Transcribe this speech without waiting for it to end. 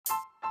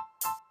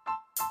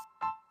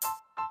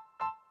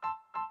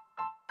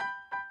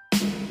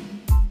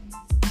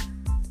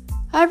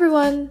Hi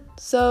everyone!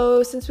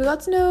 So, since we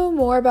got to know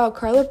more about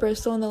Carla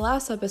Bristol in the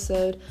last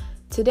episode,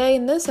 today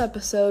in this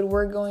episode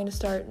we're going to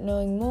start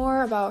knowing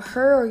more about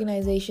her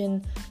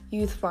organization,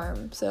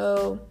 YouthFarm.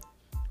 So,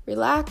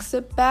 relax,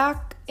 sit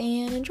back,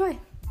 and enjoy.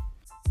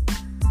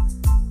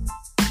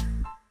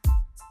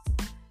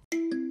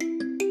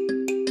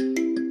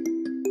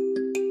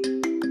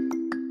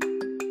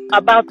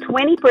 About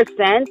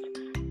 20%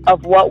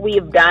 of what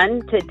we've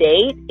done to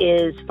date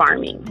is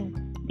farming.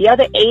 The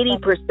other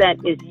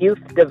 80% is youth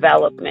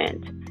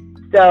development.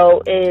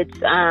 So it's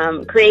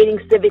creating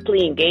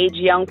civically engaged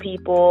young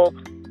people,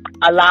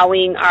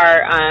 allowing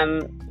our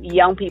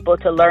young people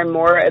to learn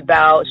more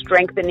about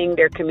strengthening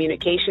their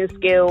communication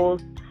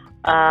skills.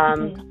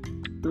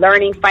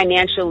 Learning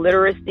financial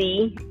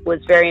literacy was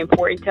very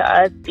important to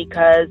us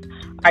because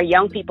our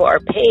young people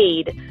are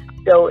paid.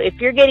 So if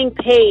you're getting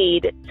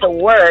paid to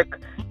work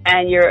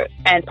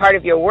and part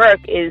of your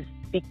work is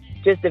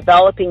just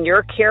developing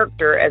your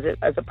character as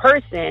a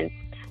person,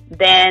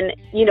 then,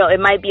 it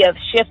might be a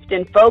shift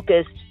in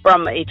focus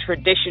from a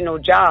traditional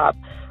job.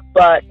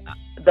 But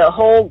the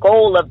whole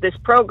goal of this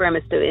program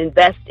is to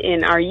invest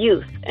in our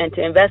youth. And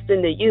to invest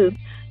in the youth,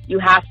 you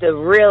have to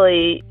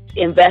really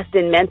invest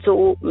in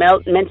mental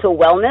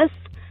wellness.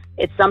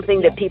 It's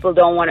something that people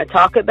don't want to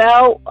talk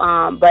about,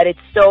 but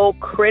it's so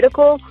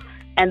critical.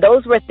 And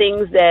those were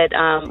things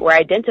that were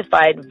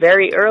identified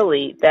very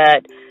early,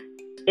 that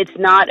it's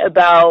not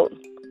about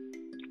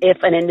if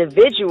an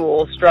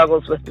individual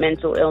struggles with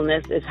mental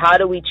illness, is how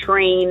do we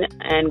train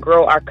and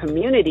grow our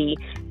community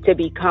to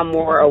become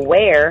more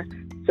aware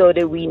so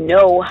that we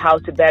know how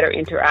to better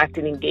interact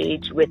and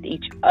engage with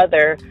each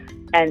other.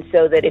 And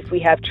so that if we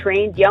have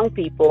trained young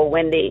people,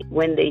 when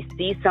they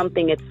see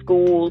something at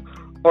school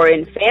or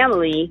in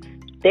family,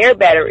 they're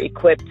better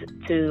equipped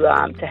to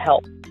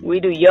help. We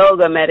do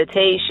yoga,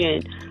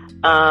 meditation,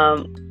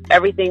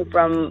 everything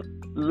from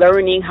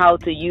learning how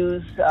to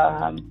use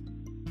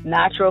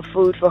natural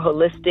food for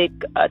holistic,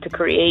 to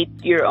create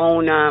your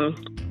own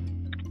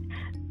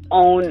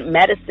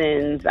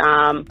medicines,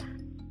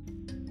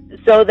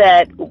 so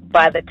that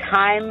by the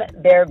time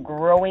they're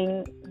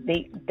growing,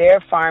 their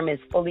farm is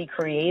fully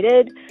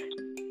created,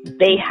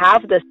 they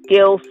have the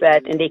skill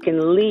set and they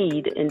can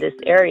lead in this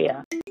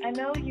area. I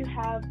know you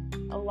have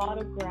a lot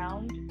of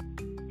ground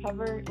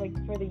covered,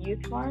 for the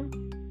youth farm.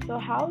 So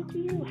how do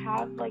you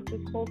have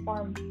this whole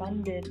farm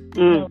funded?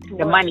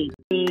 The money.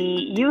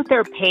 The youth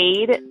are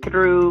paid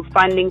through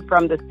funding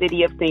from the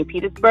city of St.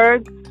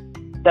 Petersburg.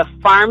 The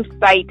farm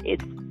site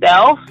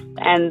itself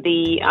and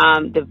the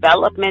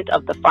development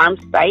of the farm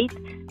site,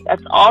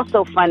 that's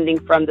also funding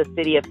from the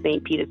city of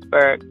St.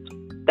 Petersburg.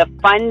 The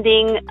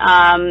funding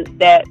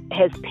that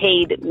has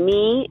paid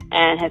me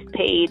and has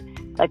paid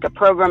a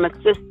program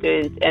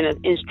assistant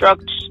and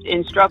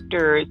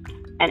instructors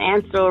and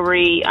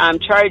ancillary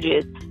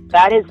charges,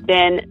 that has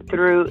been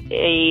through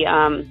a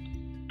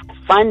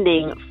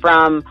funding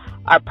from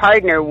our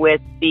partner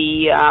with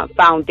the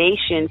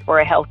Foundation for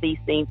a Healthy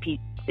St.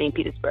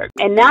 Petersburg.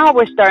 And now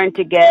we're starting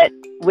to get,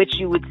 which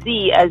you would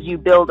see as you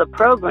build a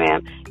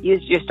program,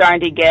 you're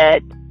starting to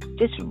get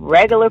just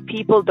regular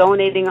people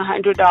donating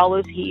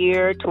 $100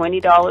 here,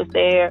 $20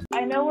 there.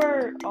 I know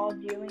we're all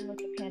dealing with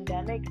the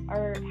pandemic.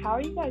 How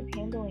are you guys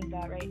handling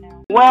that right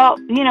now? Well,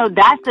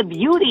 that's the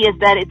beauty, is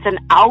that it's an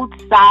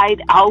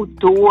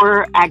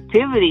outdoor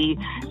activity.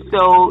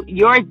 So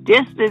your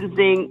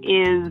distancing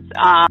is,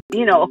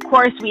 of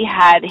course we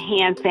had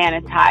hand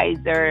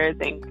sanitizers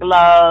and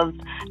gloves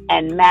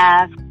and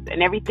masks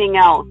and everything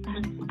else,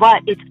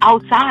 but it's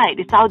outside,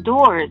 it's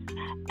outdoors.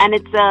 And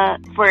it's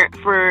for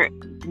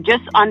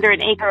just under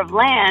an acre of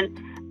land.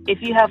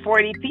 If you have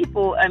 40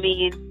 people,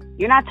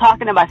 you're not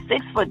talking about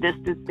 6-foot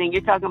distancing.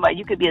 You're talking about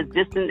you could be as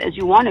distant as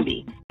you want to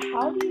be.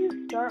 How do you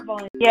start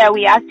volunteering? Yeah,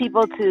 we ask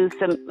people to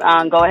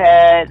go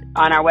ahead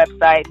on our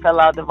website, fill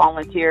out the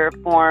volunteer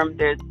form.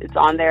 It's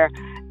on there.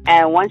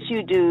 And once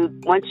you do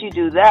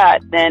that,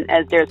 then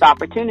as there's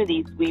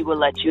opportunities, we will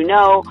let you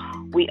know.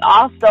 We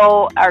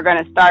also are going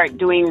to start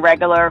doing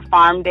regular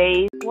farm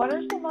days. What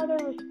are some other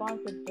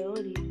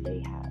responsibilities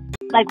they have?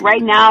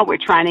 Right now, we're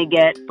trying to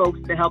get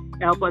folks to help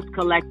us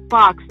collect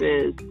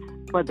boxes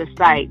for the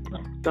site.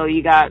 So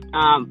you got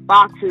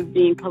boxes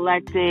being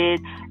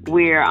collected.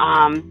 There's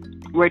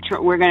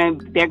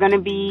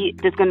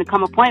gonna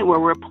come a point where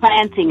we're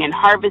planting and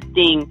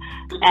harvesting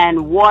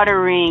and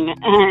watering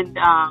and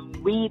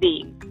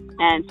weeding.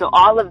 And so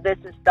all of this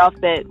is stuff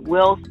that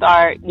will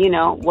start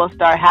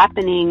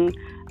happening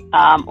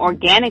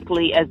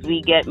organically as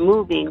we get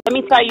moving. Let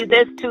me tell you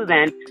this too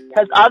then,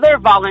 because other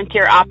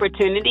volunteer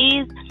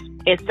opportunities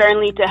is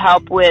certainly to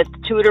help with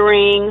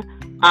tutoring,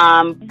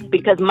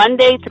 because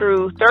Monday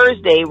through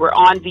Thursday we're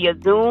on via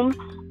Zoom,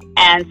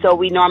 and so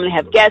we normally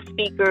have guest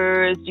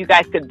speakers. You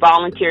guys could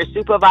volunteer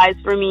supervise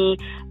for me,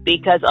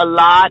 because a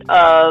lot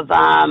of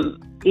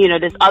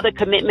there's other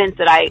commitments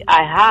that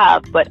I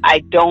have, but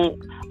I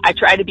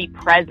try to be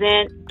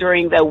present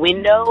during the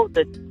window,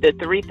 the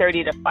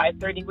 3:30 to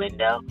 5:30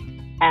 window.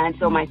 And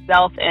so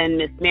myself and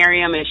Miss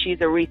Miriam, and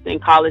she's a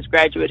recent college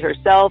graduate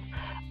herself,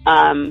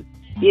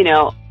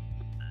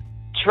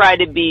 try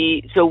to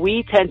be, so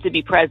we tend to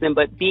be present,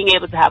 but being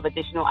able to have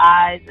additional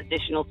eyes,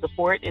 additional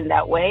support in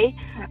that way.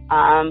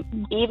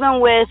 Even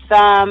with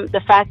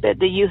the fact that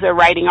the youth are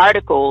writing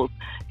articles,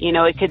 you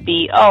know, it could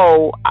be,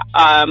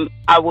 I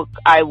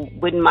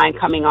wouldn't mind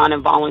coming on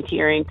and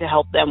volunteering to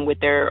help them with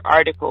their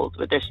articles,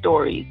 with their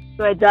stories.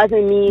 So it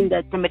doesn't mean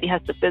that somebody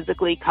has to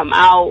physically come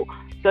out.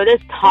 So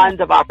there's tons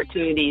of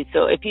opportunities.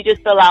 So if you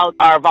just fill out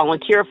our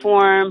volunteer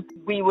form,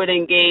 we would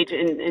engage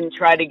and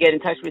try to get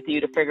in touch with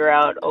you to figure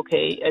out,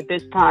 okay, at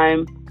this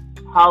time,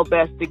 how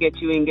best to get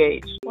you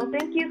engaged. Well,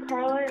 thank you,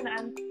 Carla, and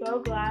I'm so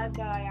glad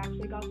that I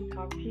actually got to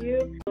talk to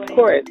you. Of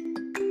course.